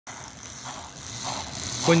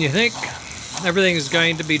When you think everything is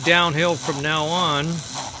going to be downhill from now on,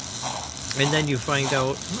 and then you find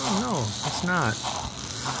out, oh no, it's not.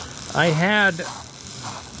 I had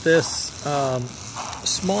this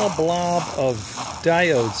small blob of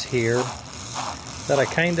diodes here that I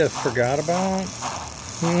kind of forgot about.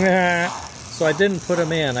 So I didn't put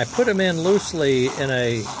them in. I put them in loosely in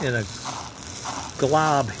a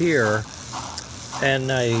glob here,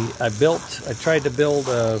 and I tried to build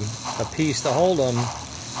a piece to hold them,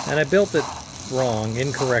 and I built it wrong,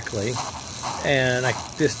 incorrectly, and I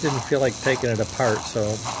just didn't feel like taking it apart,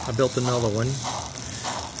 so I built another one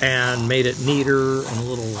and made it neater and a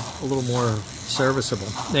little more serviceable.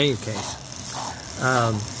 In any case,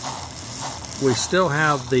 we still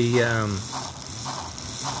have the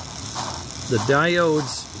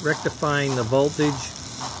diodes rectifying the voltage,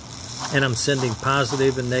 and I'm sending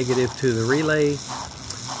positive and negative to the relay,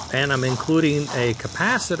 and I'm including a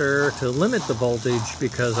capacitor to limit the voltage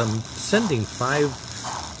because I'm sending 5,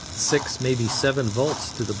 6, maybe 7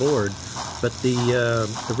 volts to the board, but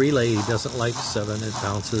the relay doesn't like 7. It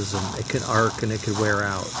bounces and it can arc and it can wear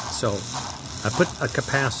out. So I put a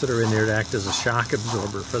capacitor in there to act as a shock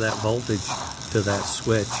absorber for that voltage to that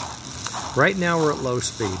switch. Right now we're at low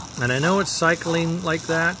speed, and I know it's cycling like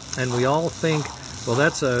that, and we all think, well,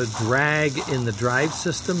 that's a drag in the drive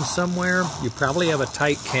system somewhere. You probably have a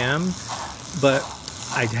tight cam, but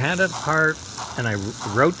I had it apart and I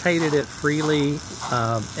rotated it freely,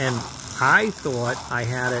 and I thought I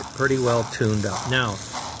had it pretty well tuned up. Now,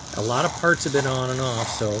 a lot of parts have been on and off,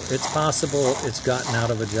 so it's possible it's gotten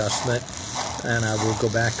out of adjustment, and I will go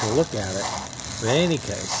back to look at it. But in any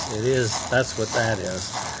case, that's what that is.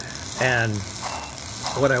 And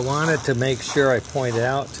what I wanted to make sure I pointed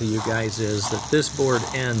out to you guys is that this board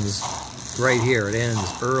ends right here. It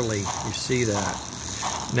ends early. You see that.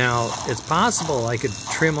 Now, it's possible I could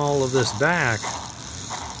trim all of this back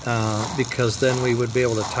because then we would be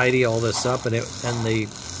able to tidy all this up, and the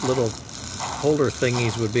little holder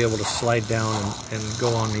thingies would be able to slide down and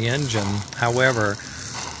go on the engine. However,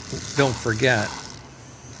 don't forget,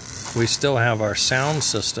 we still have our sound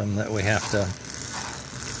system that we have to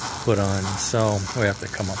put on, so we have to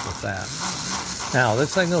come up with that. Now,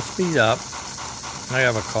 this thing will speed up. I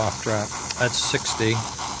have a cough drop. That's 60.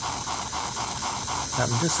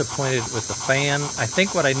 I'm disappointed with the fan. I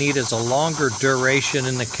think what I need is a longer duration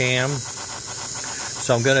in the cam.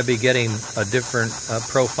 So I'm going to be getting a different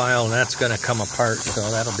profile, and that's going to come apart. So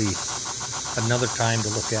that'll be another time to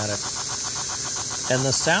look at it. And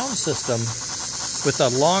the sound system with a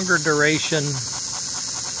longer duration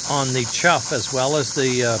on the chuff as well as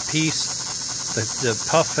the piece, the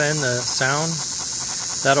puff and the sound,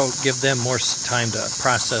 that'll give them more time to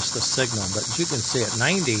process the signal. But as you can see at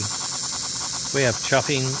 90, we have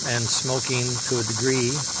chuffing and smoking to a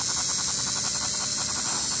degree.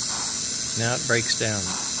 Now it breaks down.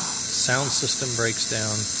 Sound system breaks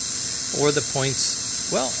down. Or the points,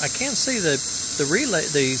 well, I can't say that the relay,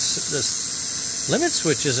 the limit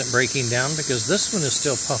switch isn't breaking down because this one is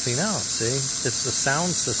still puffing out, see? It's the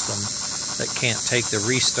sound system that can't take the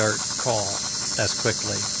restart call as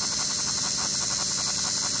quickly.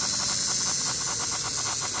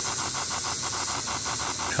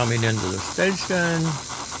 Coming into the station.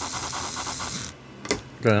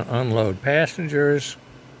 Gonna unload passengers.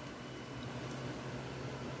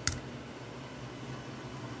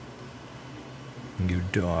 You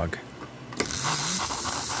dog.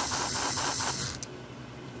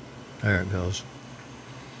 There it goes.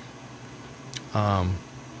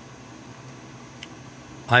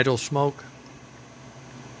 Idle smoke.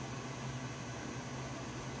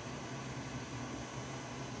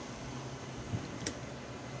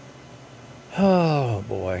 Oh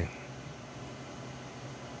boy.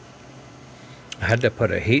 I had to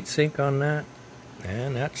put a heat sink on that,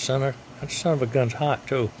 and that son of a gun's hot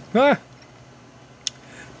too. Ah!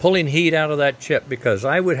 Pulling heat out of that chip, because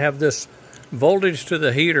I would have this voltage to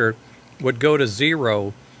the heater would go to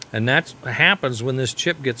 0, and that happens when this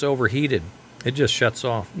chip gets overheated. It just shuts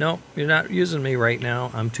off. No, you're not using me right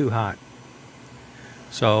now. I'm too hot.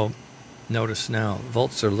 So notice now,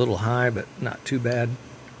 volts are a little high, but not too bad.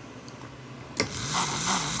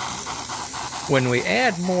 When we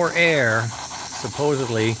add more air,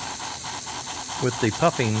 supposedly with the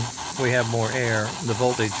puffing, we have more air, the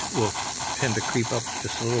voltage will tend to creep up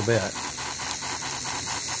just a little bit.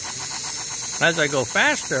 As I go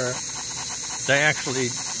faster, they actually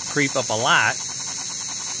creep up a lot,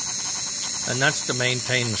 and that's to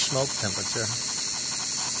maintain the smoke temperature.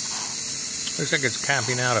 Looks like it's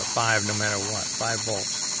capping out at 5 no matter what, 5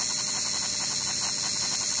 volts.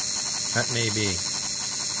 That may be.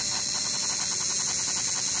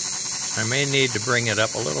 I may need to bring it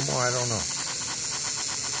up a little more, I don't know.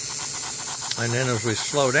 And then as we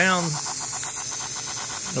slow down,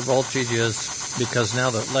 the voltage is, because now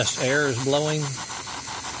that less air is blowing,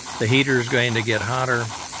 the heater is going to get hotter,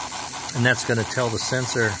 and that's going to tell the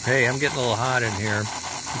sensor, hey, I'm getting a little hot in here.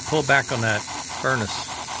 You pull back on that furnace.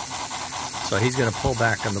 So he's going to pull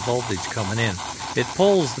back on the voltage coming in. It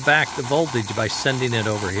pulls back the voltage by sending it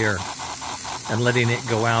over here and letting it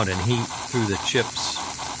go out and heat through the chip's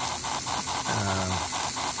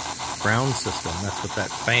ground system. That's what that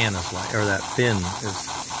fan is like, or that fin is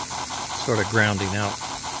sort of grounding out.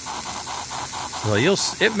 So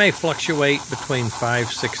it may fluctuate between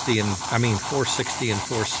 460 and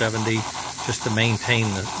 470 just to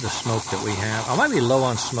maintain the smoke that we have. I might be low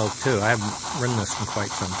on smoke too. I haven't run this in quite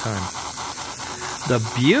some time. The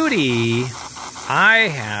beauty I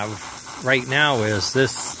have right now is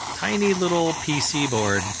this tiny little PC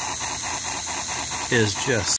board is just